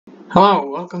Hello,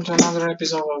 welcome to another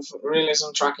episode of Realism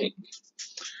Tracking.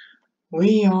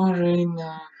 We are in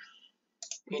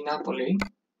Napoli,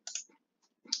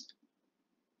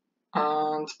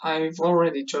 and I've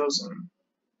already chosen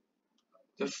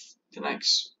the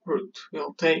next route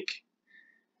we'll take.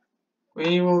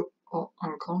 We will. Oh,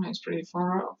 Ancona is pretty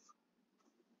far off.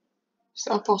 Is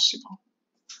that possible?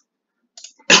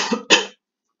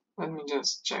 Let me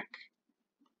just check.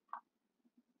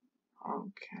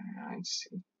 Okay, I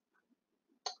see.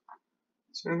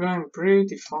 So we're going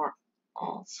pretty far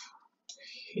off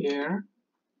here.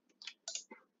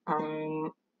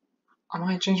 I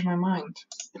might change my mind.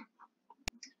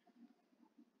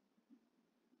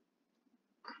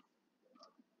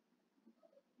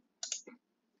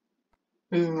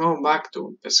 We'll go back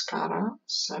to Pescara,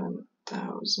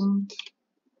 7,000.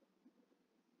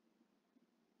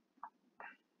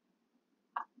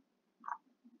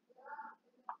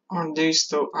 On these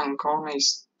two, Ancona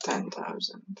is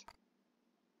 10,000.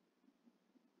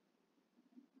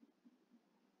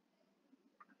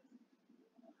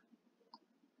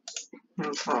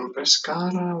 And from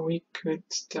Pescara we could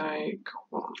take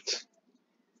what?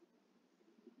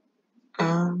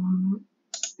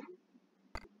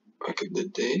 We could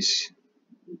do this.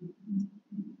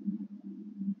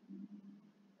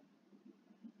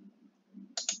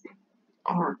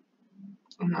 Or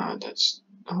no, that's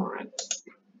already.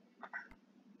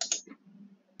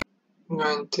 I'm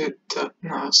going to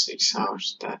no 6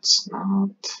 hours. That's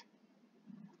not.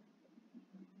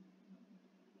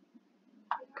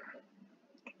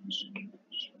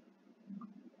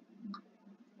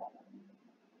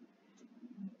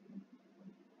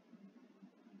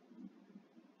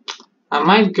 I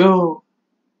might go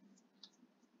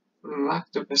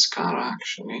back to Pescara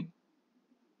actually.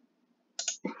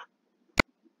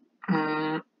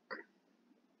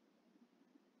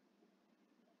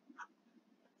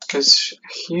 Because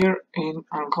here in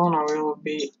Ancona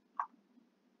we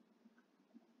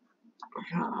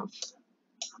have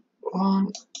 1,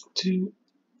 2,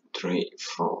 3,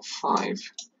 4,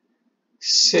 5,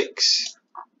 6,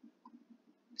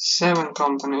 7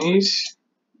 companies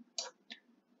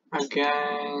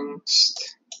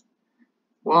against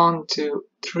 1, 2,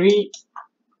 3,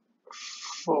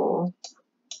 4,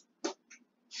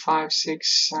 5,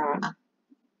 6, 7.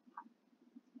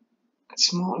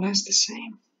 It's more or less the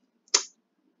same.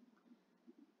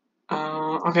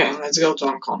 Okay, let's go to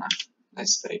Ancona.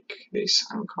 Let's take this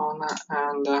Ancona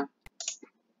and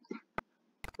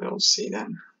we'll see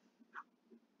then.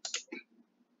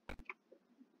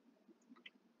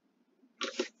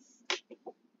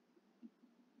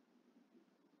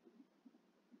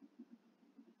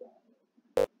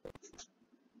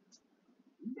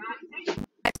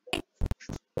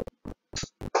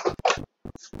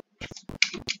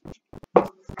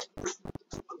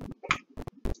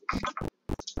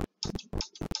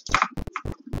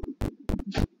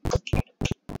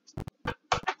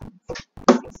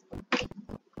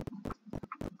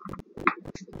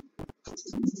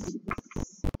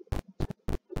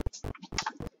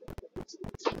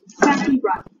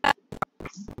 Right.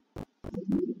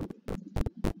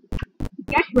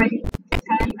 Get ready,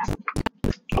 turn left.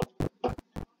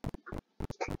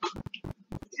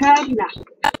 Turn left.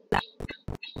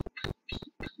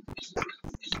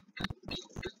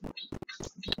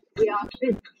 We are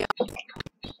busy.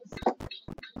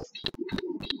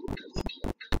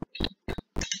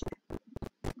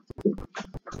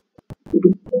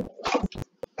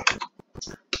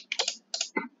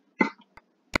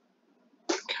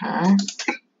 Okay.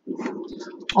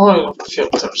 Oil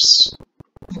filters,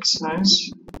 it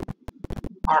says,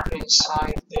 are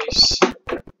inside this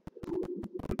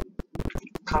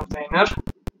container.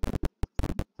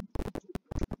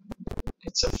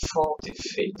 It's a 40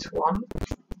 feet one.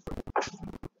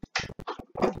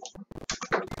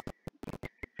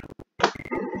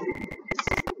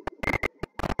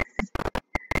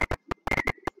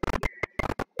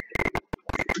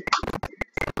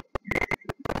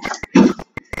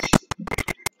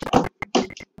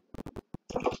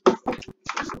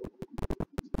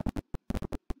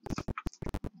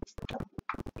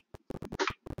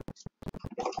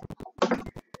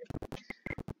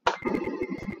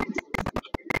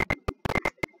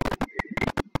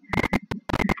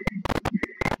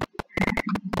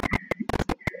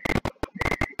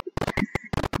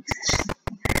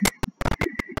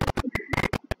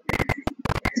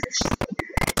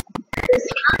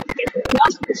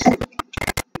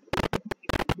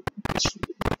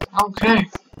 Okay,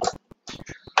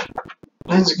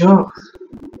 let's go.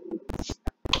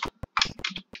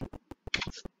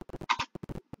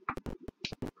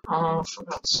 I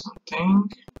forgot something.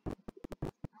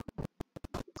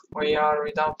 we are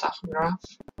without tachograph.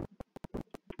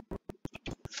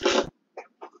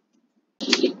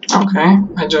 Okay,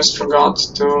 I just forgot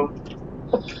to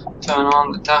turn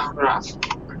on the tachograph.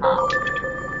 Now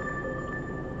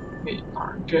we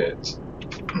are good.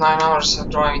 9 hours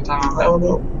of driving time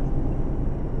available.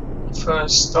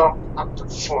 First stop up to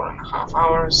 4.5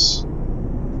 hours.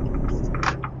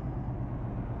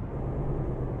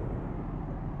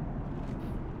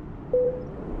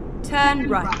 Turn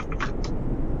right.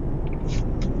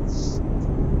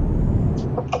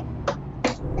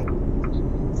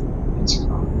 Let's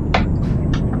go.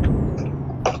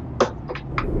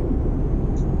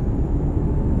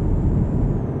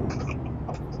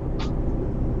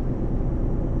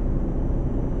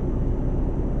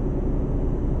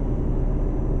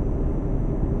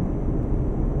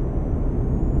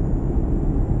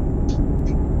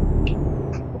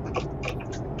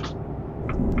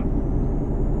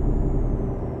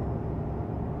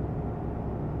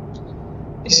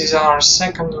 This is our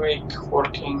second week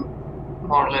working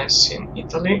more or less in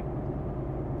Italy.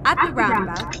 At the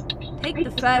roundabout, take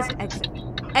the first exit.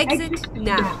 Exit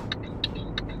now.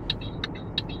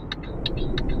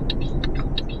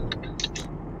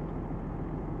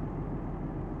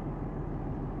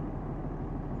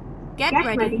 Get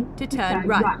ready to turn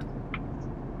right.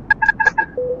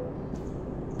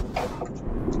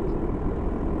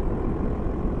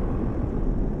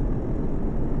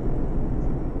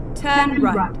 Turn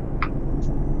right.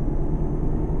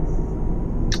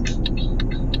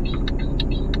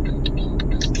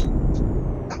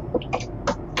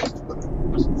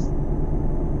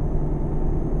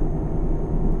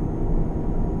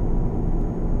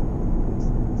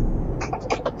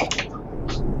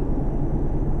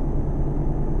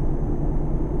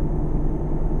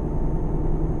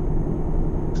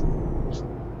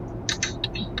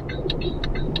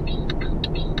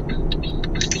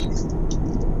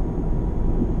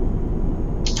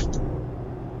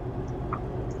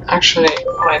 Actually,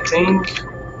 I think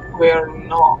we're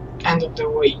not end of the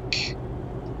week.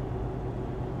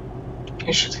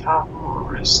 You should have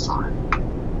more rest time.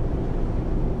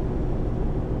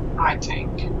 I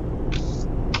think.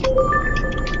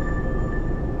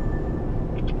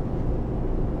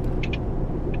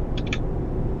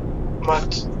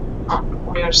 But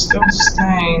we are still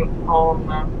staying on.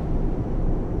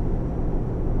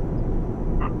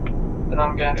 I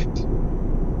don't get it.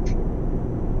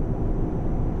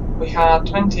 We had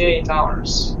 28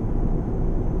 hours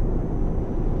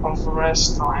of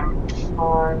rest time, if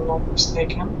I'm not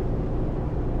mistaken.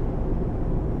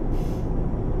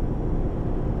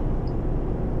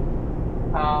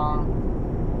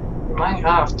 We might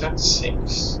have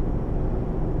 36.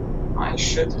 I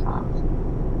should have.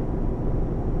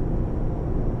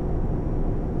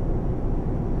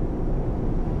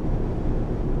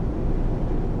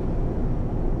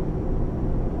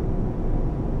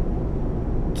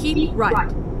 Keep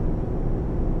right.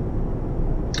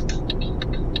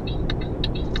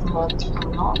 But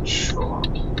I'm not sure.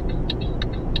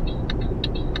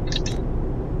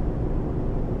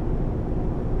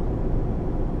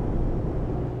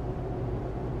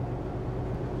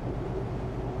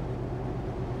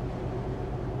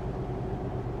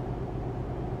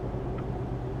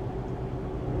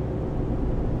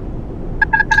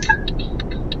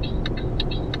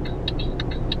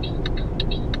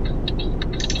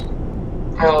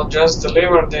 I'll just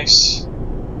deliver this.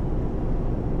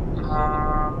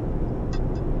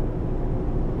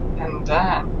 And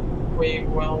then we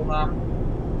will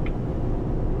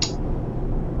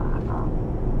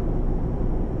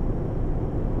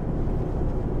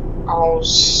I'll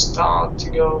start to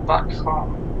go back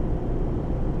home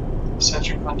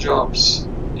searching for jobs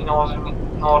in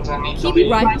northern Italy.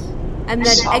 Keep right and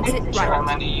then Southern exit right.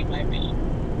 Germany, maybe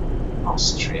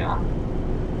Austria.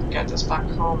 Get us back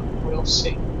home, we'll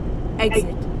see.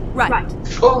 Exit right.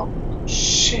 Oh,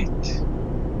 shit.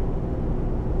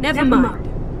 Never mind.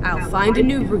 I'll find a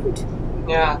new route.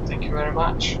 Yeah, thank you very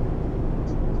much.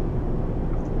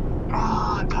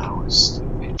 Ah, that was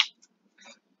stupid.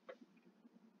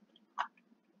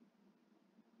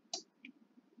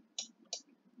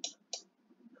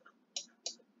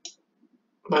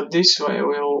 But this way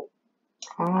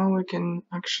we can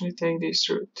actually take this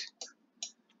route.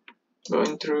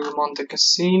 Going through Monte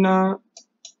Cassino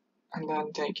and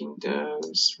then taking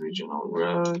those regional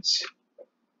roads.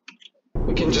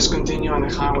 We can just continue on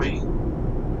the highway.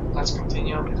 Let's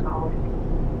continue on the highway.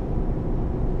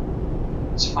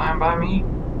 It's fine by me.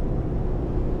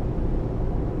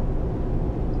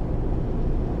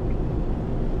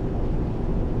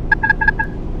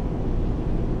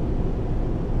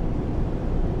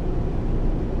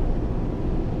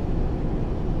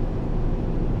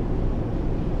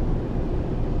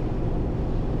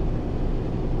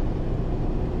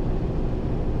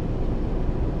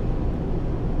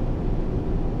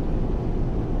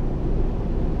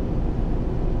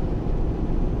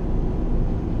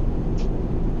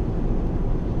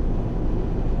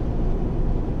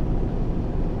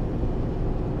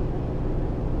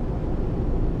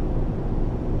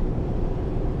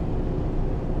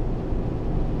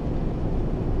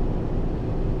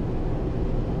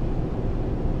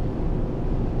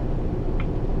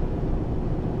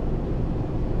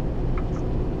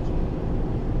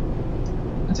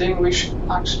 think we should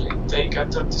actually take a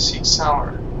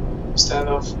 36-hour instead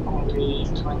of only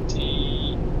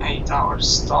 28 hours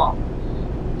stop.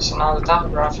 So now the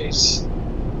tachograph is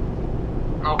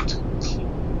not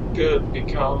good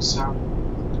because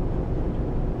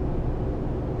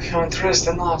we haven't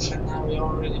rested enough, and now we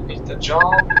already beat the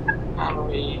job,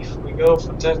 and if we go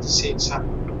for 36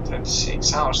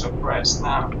 hours of rest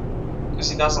now,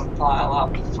 because it doesn't pile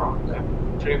up from the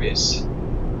previous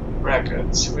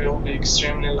records, we will be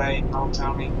extremely late, not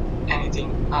telling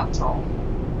anything at all.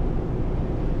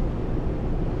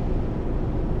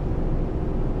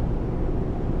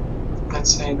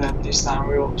 Let's say that this time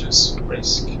we will just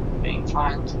risk being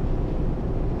fined.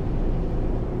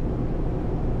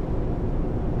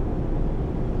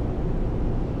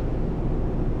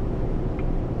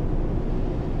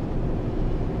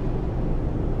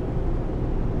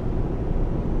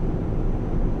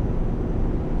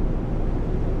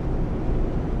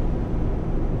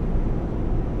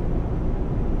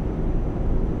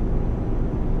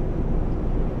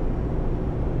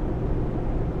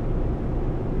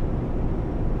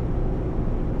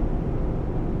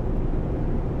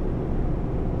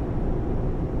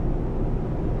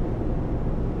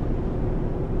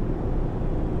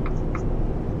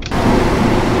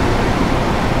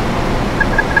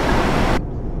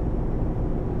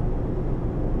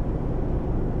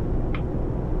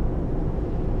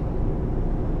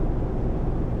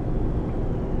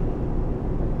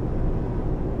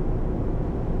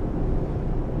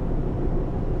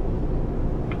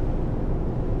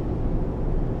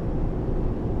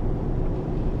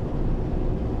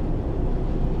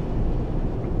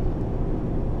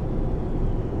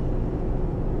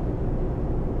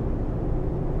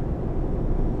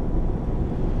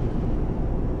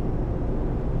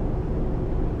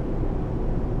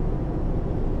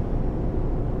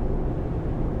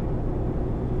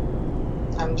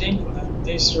 I'm thinking that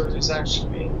this route is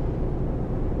actually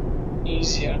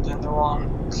easier than the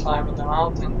one climbing the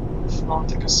mountain of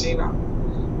Monte Cassino,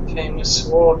 famous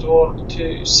World War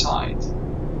II site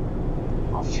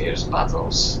of fierce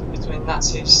battles between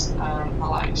Nazis and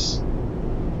Allies.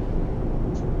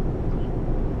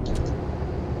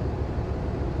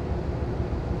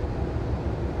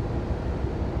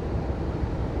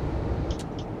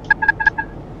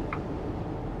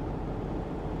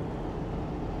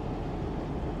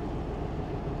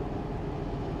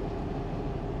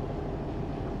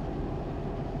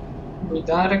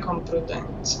 Guidare con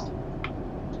prudenza,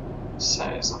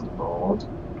 says on the board.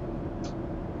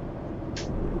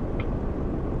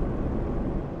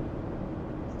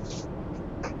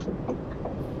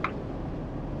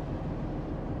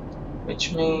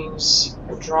 Which means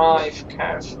drive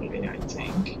carefully, I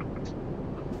think.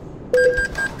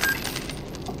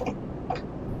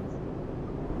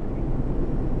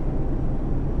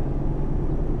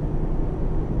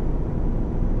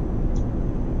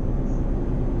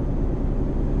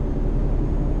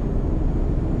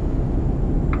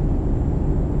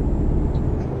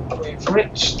 We've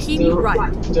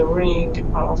reached the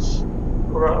ring of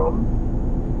Rome.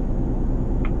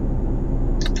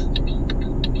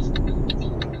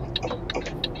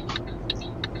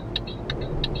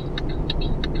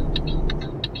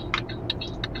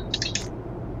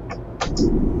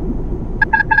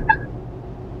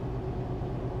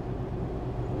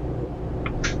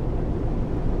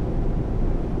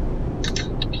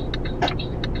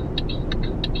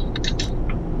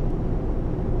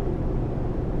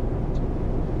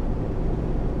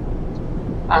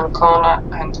 Ancona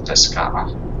and Pescara,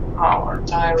 our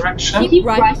direction. Keep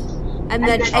right, and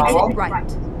then exit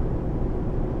right.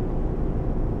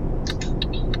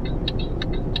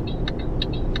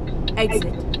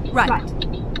 Exit right.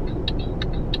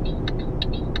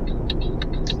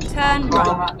 Turn right.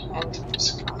 Ancona and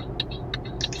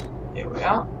Pescara. Here we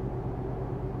are.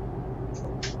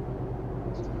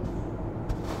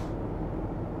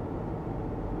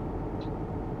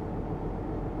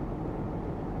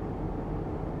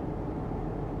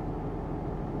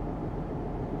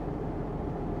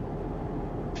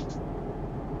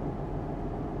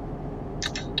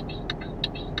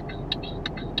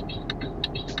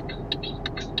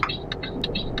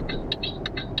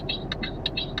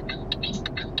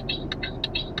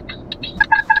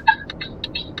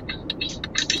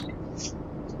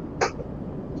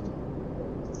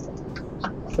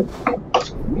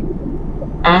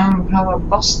 And we have a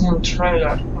Bosnian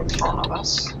trailer in front of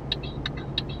us.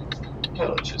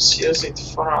 We'll just use it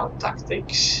for our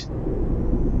tactics.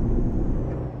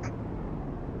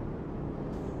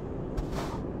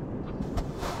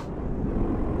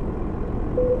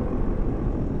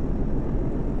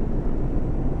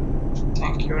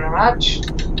 Thank you very much.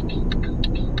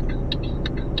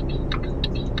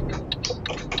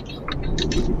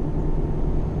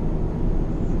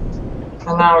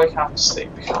 And now we have to stay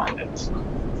behind it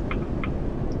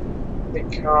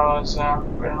because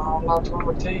we're not allowed to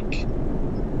overtake.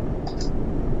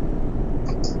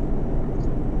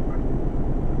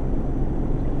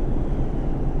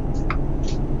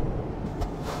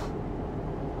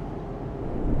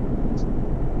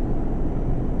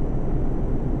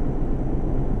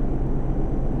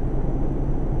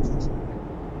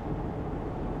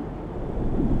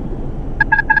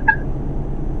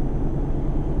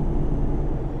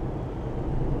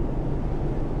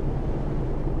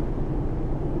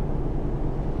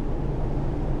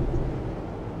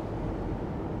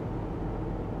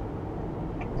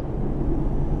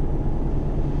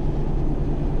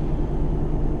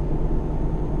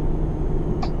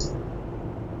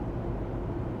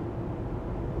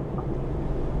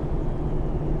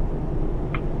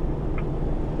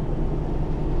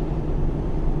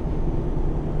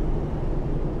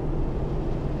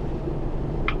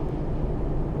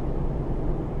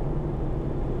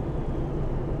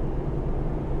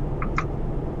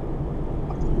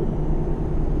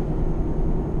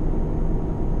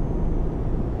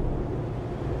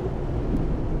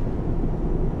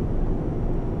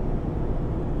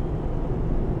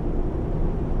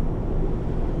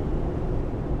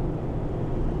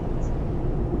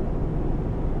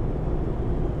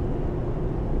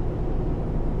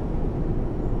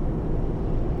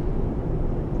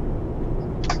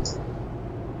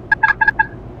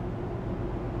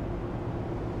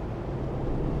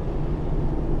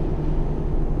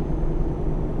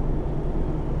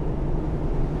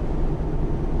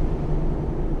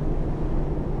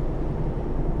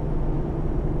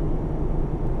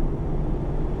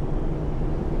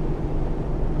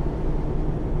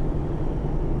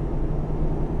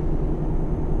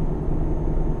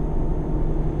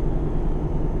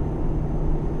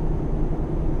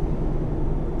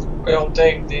 We'll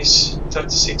take this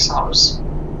 36 hours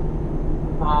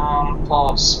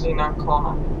pause in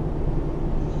Ancona.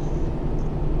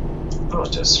 I'll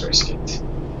just risk it.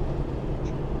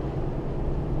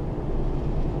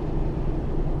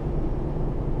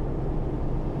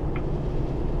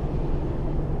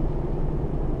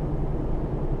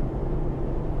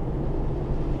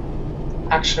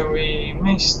 Actually, we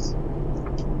missed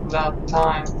that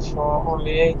time for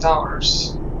only 8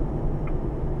 hours.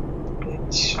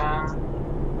 Which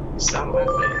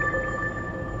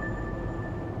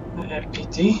definitely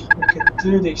PT. We could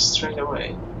do this straight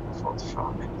away.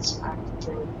 45 minutes. I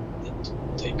do need to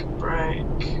take a break.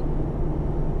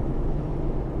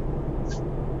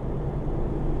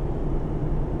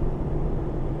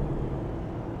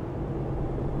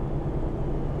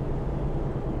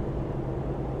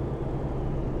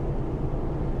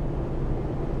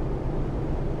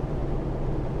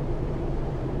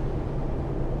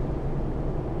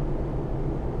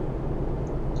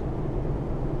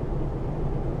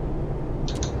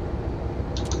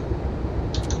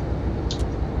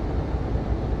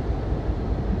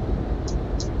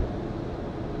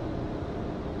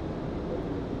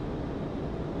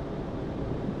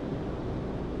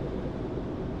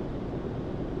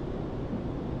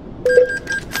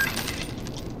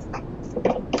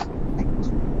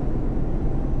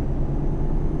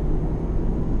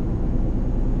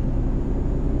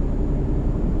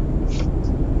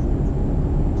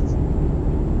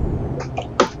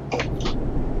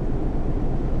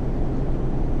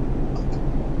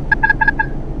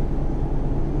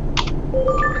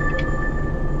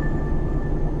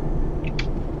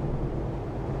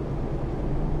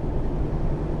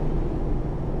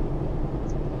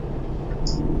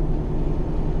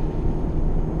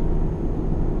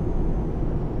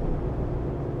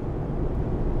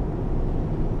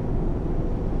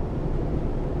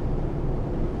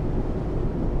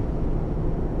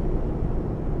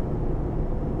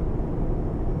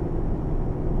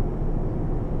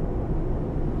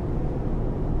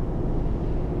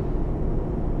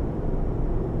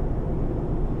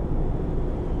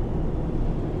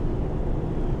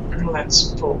 Let's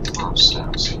pull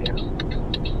ourselves here. Need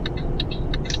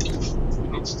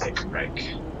to take a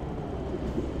break.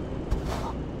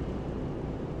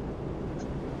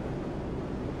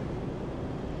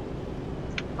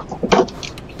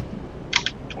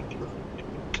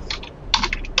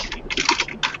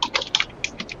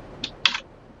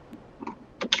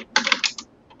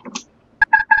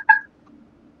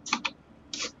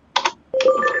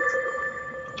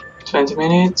 "20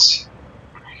 minutes.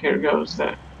 Here goes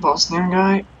the Bosnian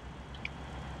guy.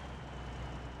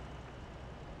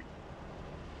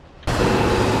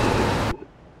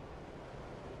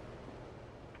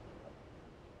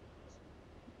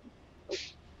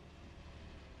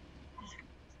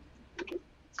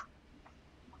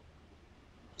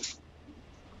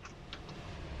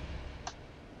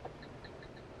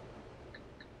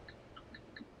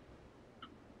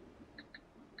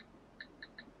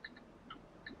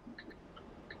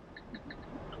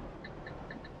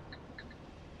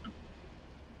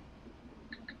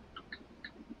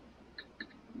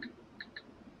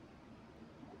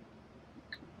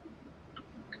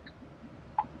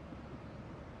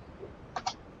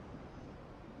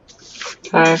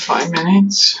 Okay, 5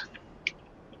 minutes.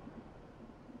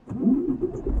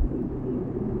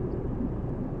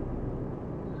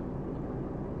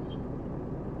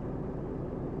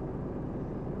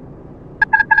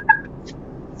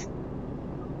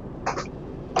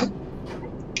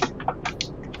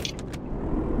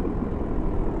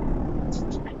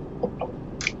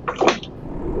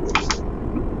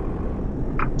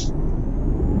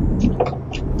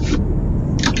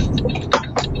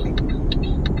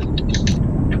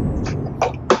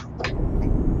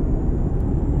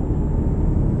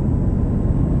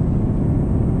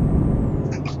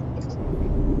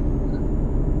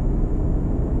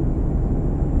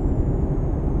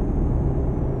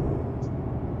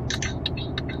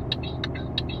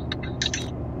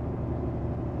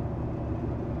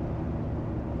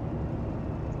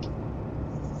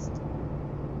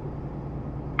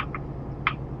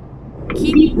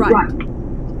 Keep right.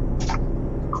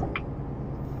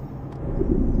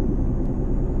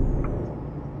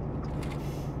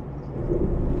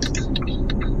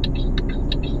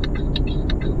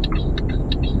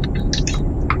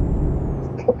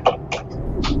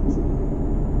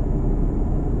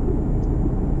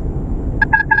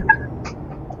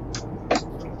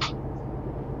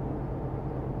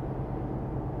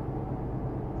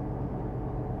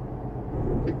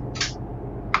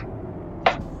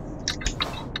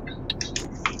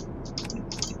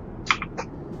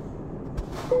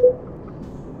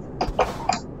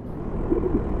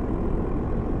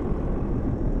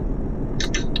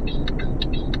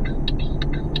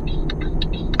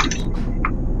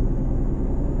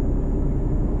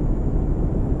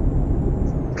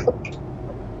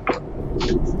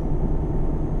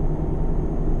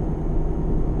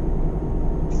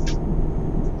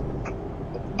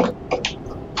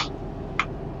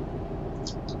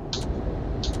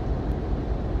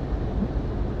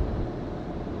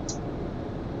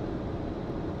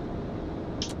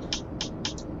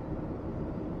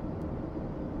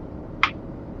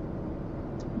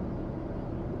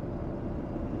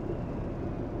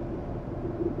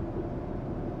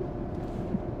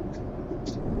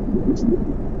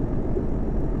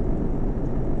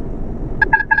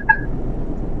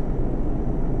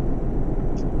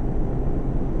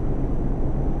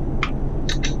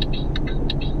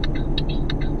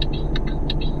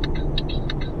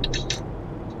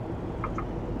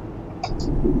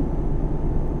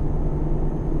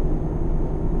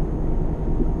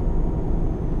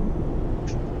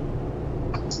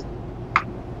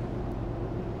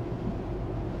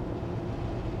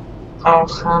 Oh,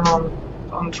 hang on,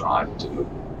 don't drive too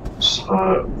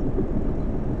slow.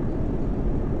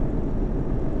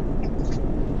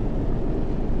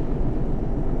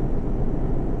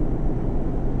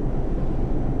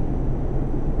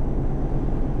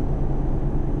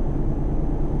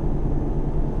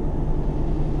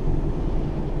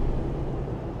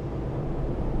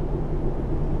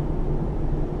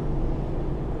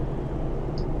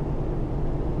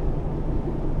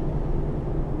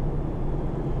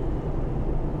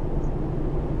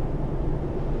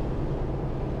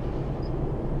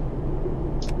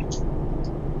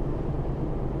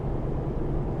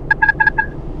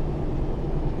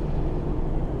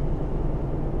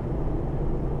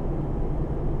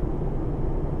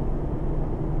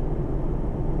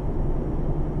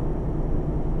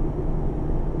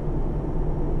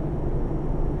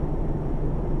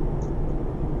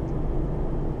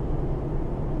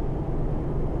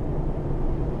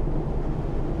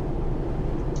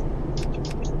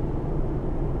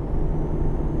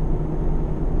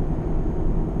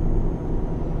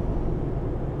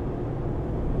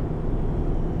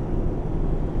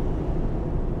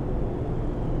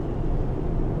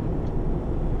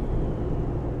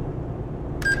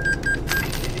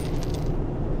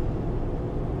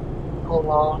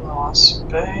 Along last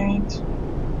bait.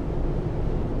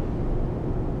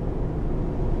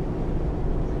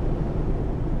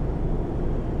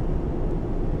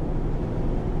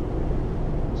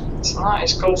 It's a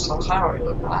nice coastal highway,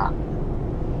 look at that.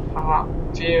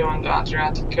 View on the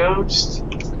Adriatic coast.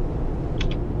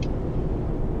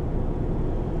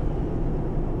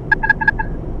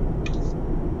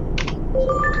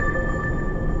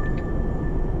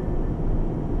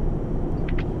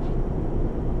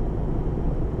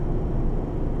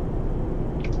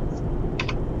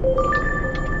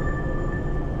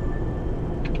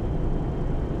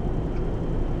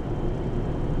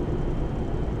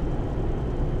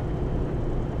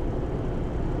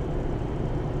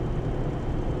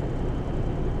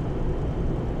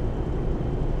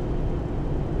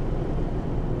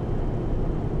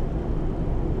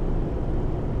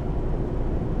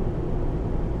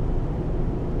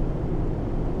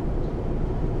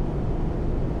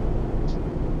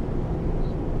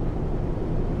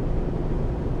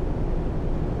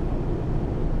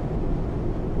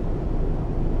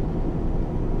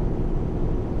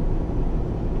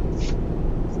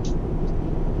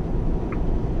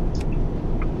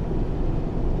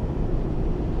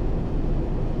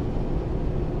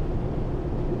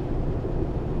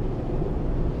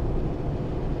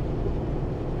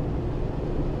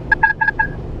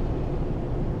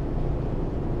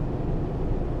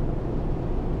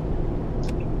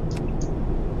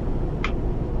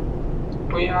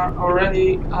 are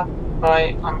already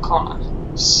by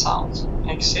Ancona south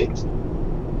exit,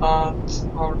 but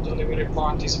our delivery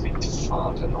point is a bit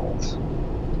further north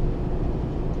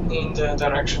in the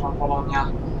direction of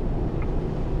Bologna.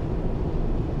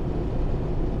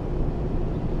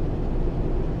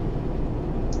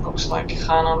 Looks like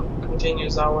Hanan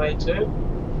continues our way too.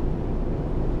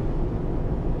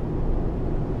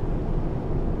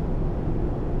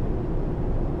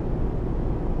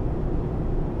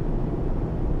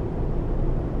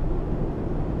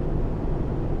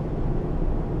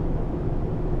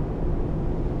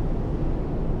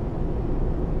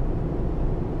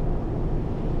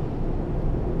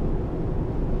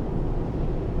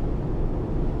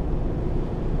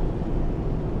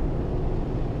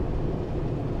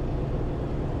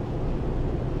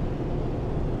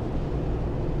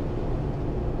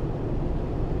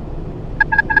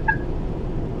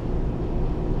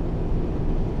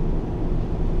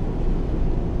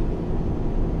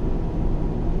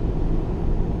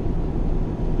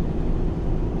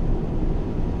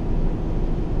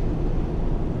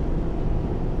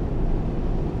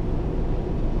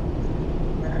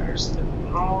 The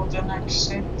northern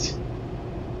exit,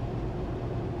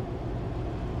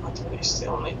 but we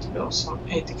still need to go some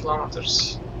 80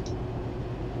 kilometers.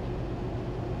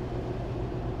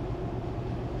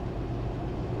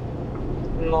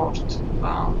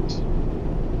 Northbound.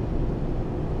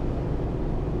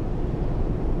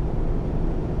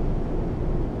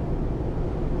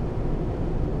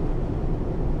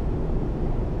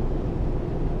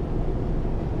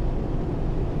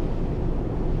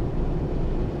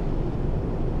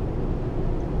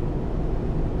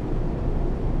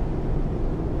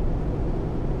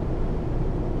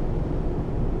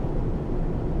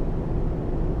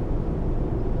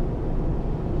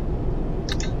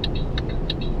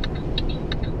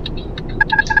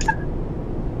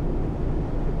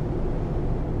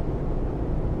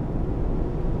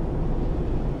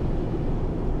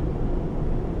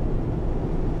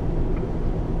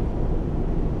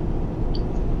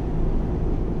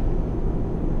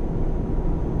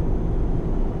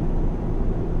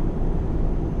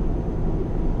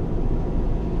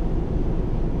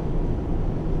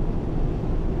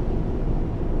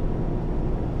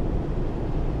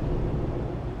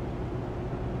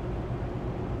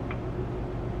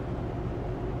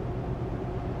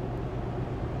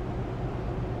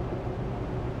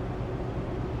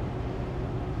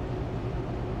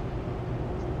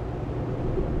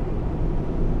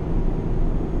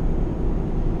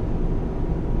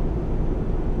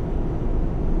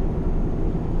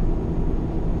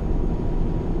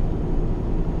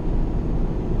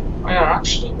 We are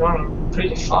actually going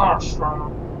pretty far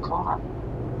from Ancona.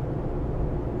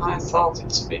 I thought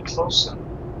it's a bit closer.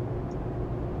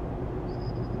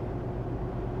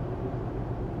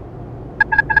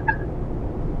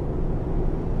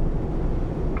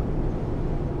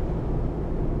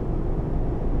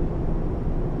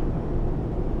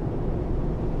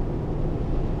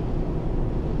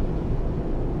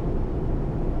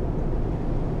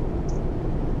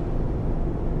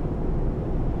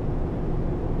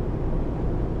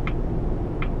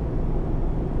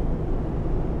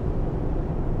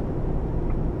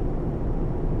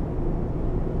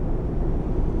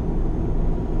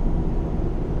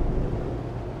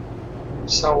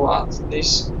 So what?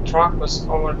 This truck was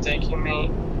overtaking me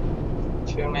a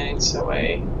few minutes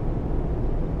away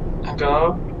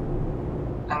ago,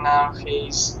 and now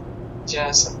he's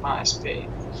just at my speed.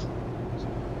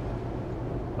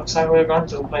 Looks like we're going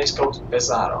to the place called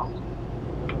Pesaro.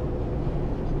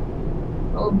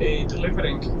 We'll be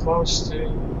delivering close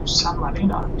to San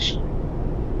Marino actually.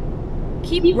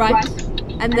 Keep right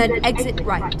and then exit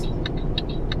right.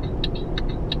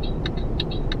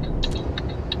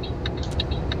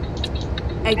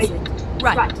 Exit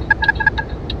right.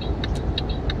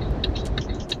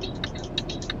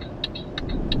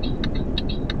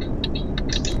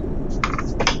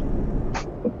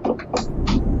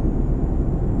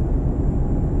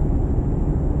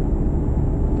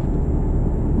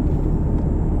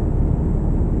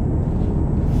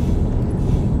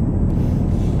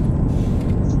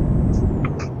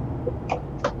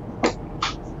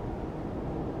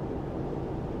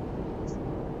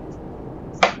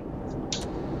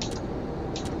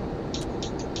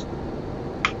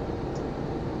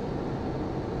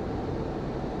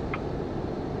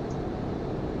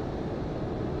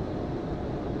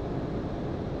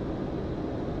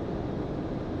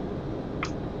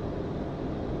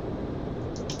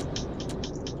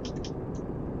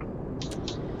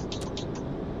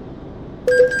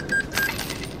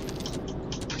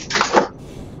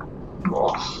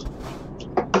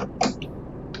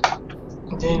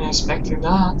 expecting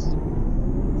that.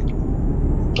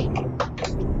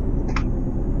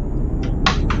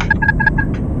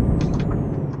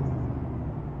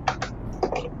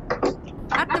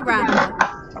 At the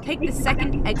roundabout, take the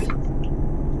second exit.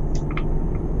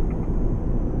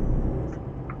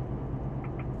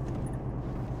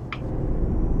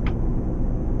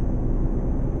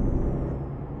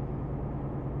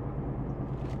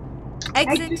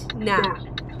 Exit now.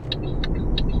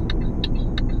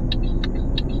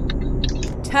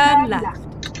 Turn left.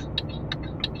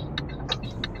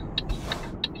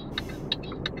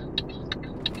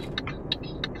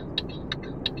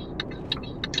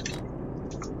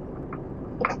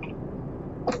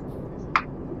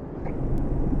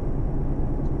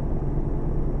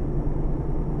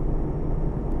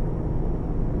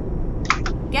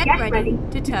 Get ready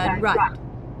to turn right.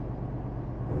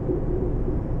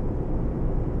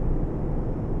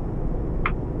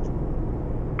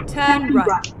 Turn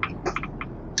right.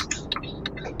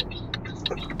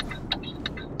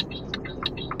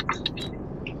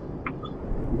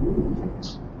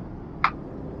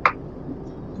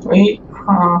 We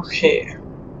are here.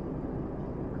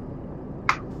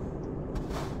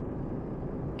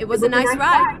 It was a nice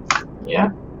ride. Yeah,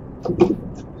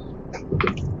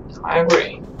 I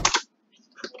agree.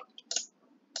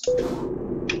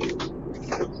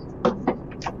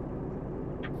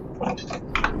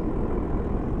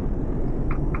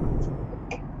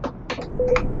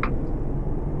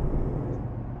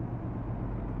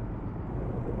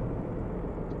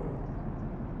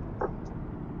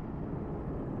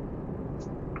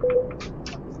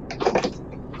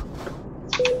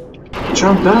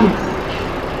 Job done.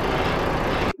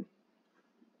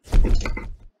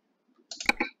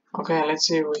 Okay, let's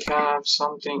see if we have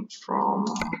something from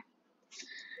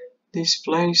this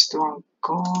place to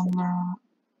Ancona.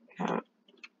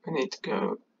 We need to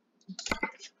go.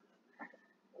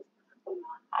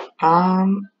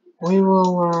 We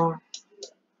will.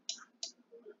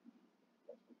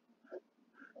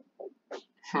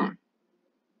 I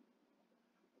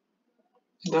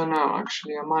don't know.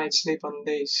 Actually, I might sleep on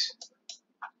this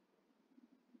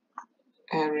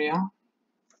area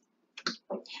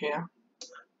here.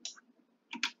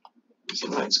 So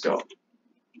let's go.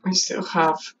 We still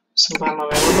have some time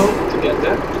available to get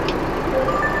there.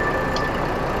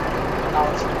 1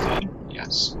 hour 15.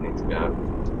 Yes, we need to go.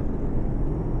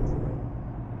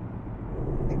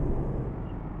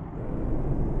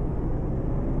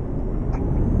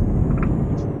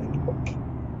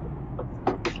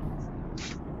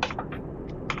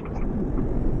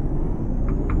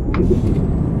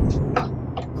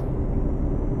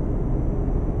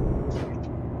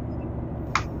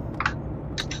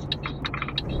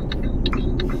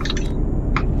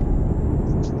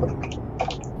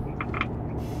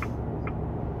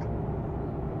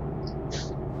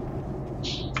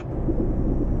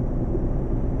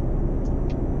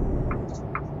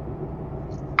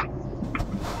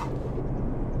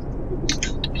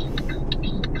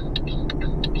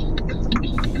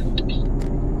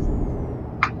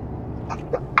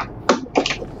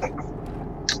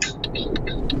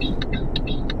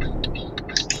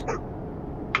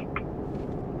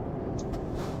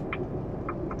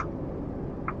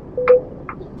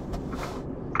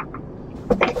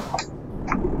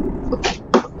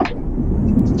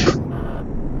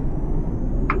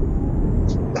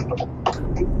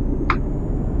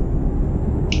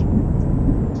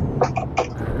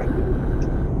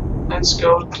 Let's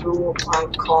go to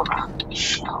Ancona,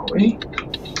 shall we?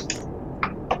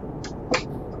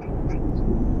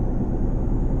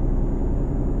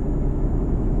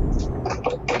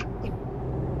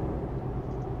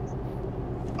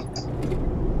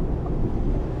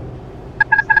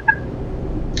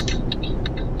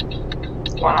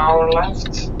 One hour left,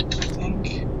 I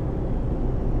think.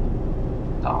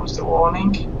 That was the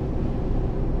warning.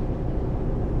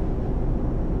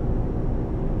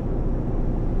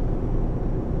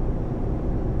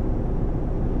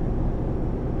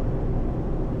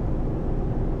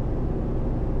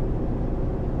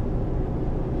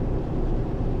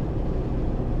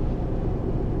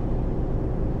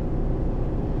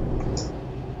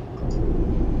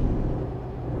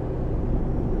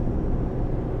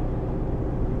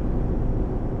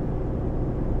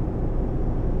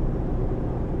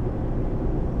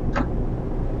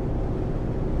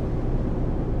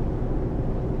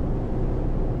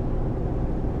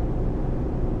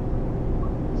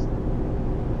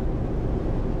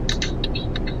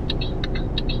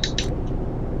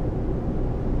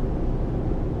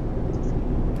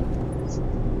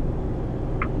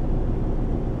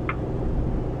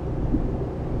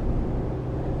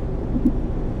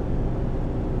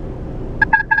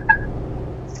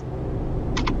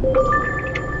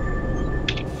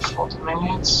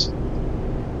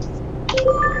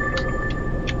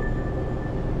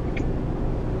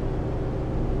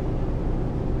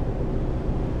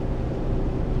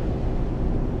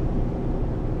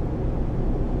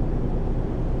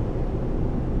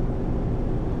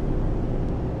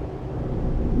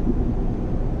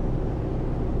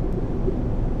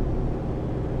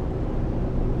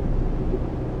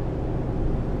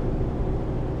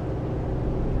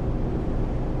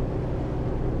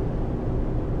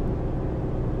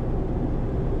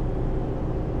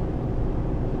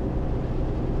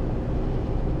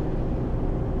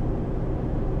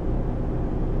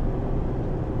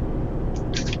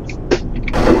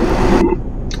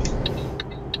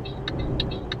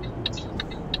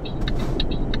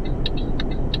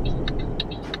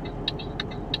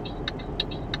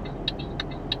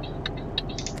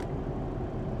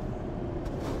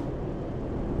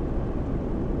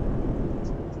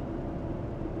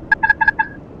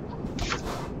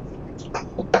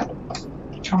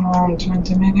 Come on,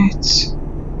 20 minutes.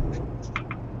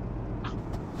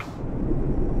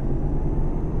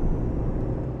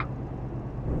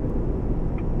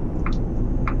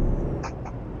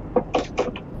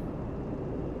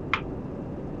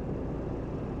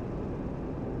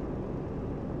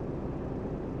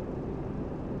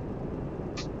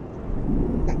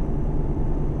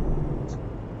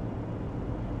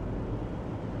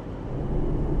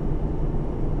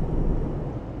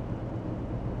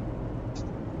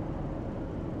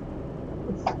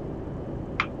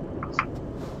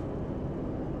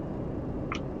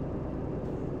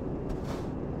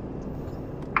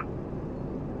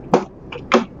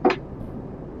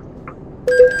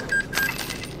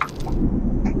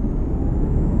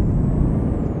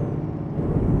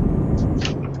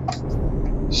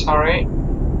 Sorry.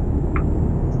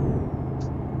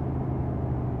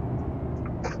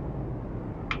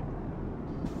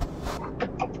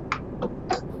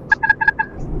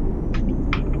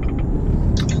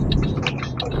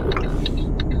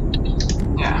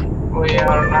 Yeah, we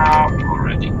are now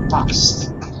already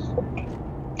past.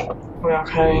 We are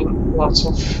having lots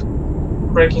of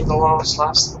breaking the laws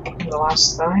the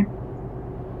last time.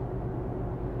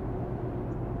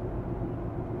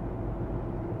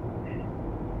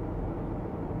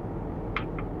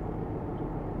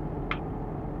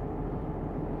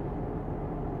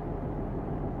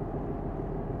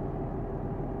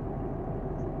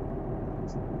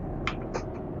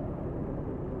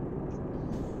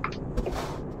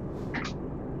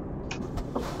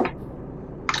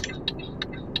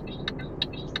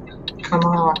 Come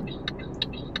on.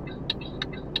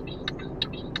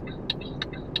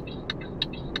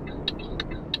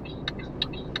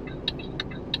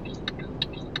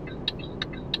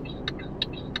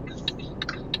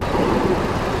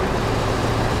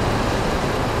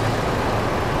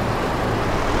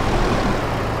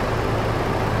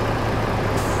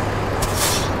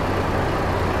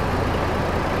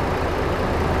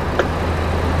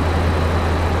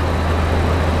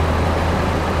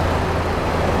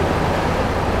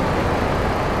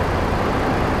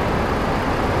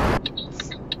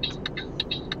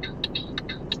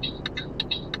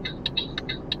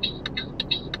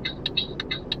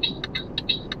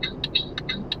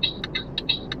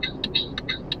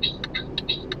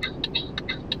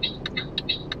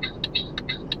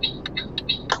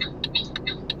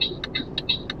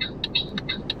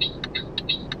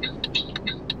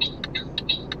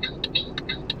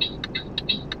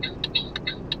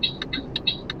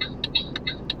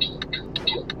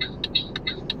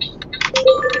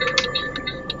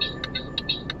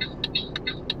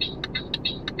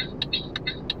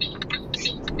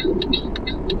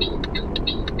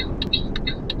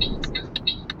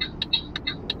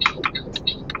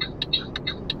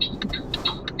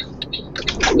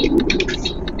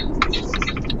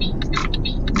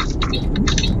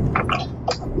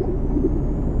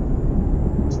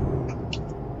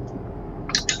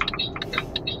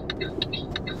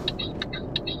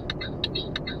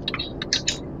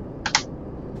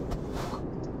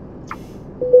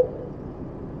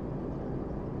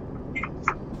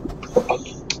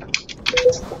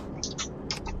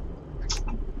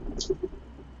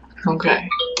 Okay.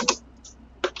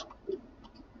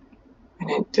 We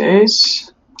need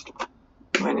this.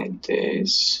 We need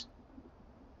this.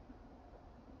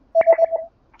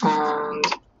 And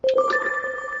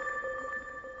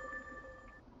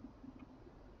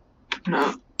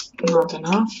no, not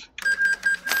enough.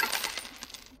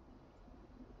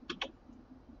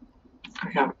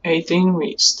 We have 18,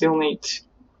 we still need.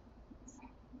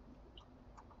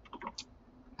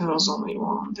 There was only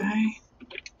one day.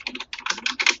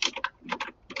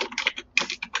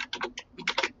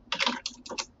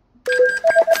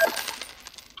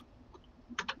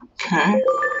 Okay.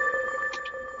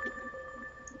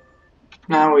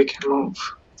 Now we can move.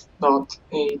 But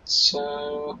it's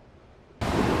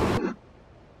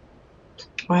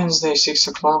Wednesday, 6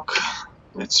 o'clock.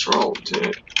 Let's roll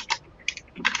to.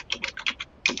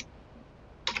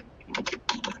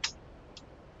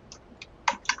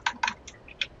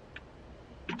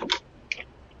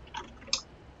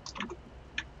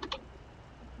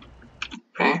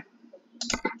 Okay.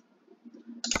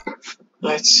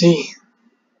 Let's see.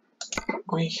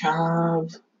 We have.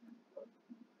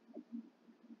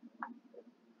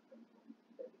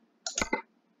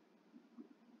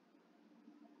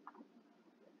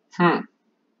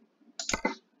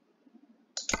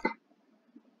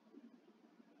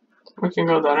 We can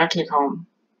go directly home.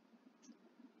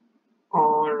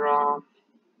 Or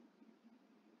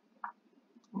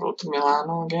go to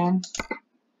Milano again.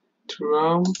 To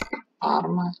Rome.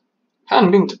 Parma.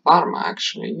 Haven't been to Parma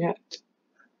actually yet.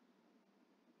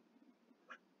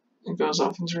 It goes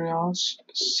off in 3 hours,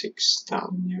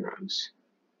 6,000 euros.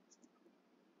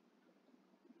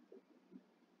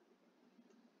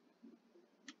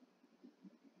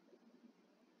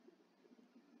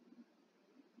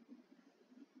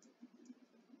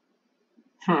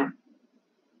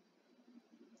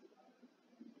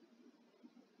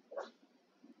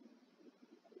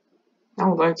 I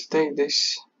would like to take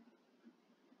this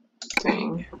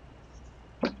thing.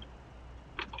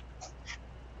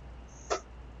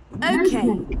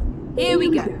 Okay, here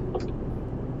we go.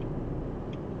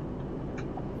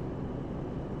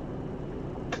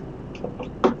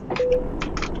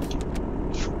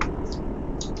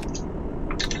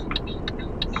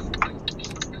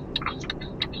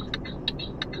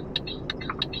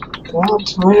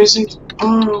 What? Where is it?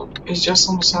 Oh, it's just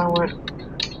on the side.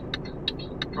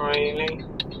 Really?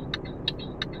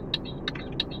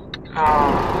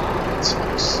 Ah, that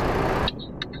sucks.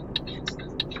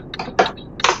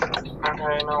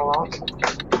 Okay, you know what?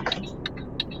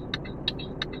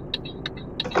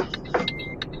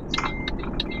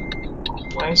 I'll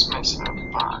place myself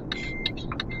back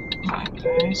like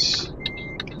this.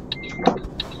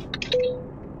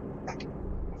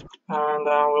 And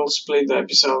we'll split the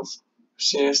episode.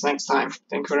 See you next time.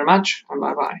 Thank you very much, and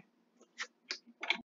bye bye.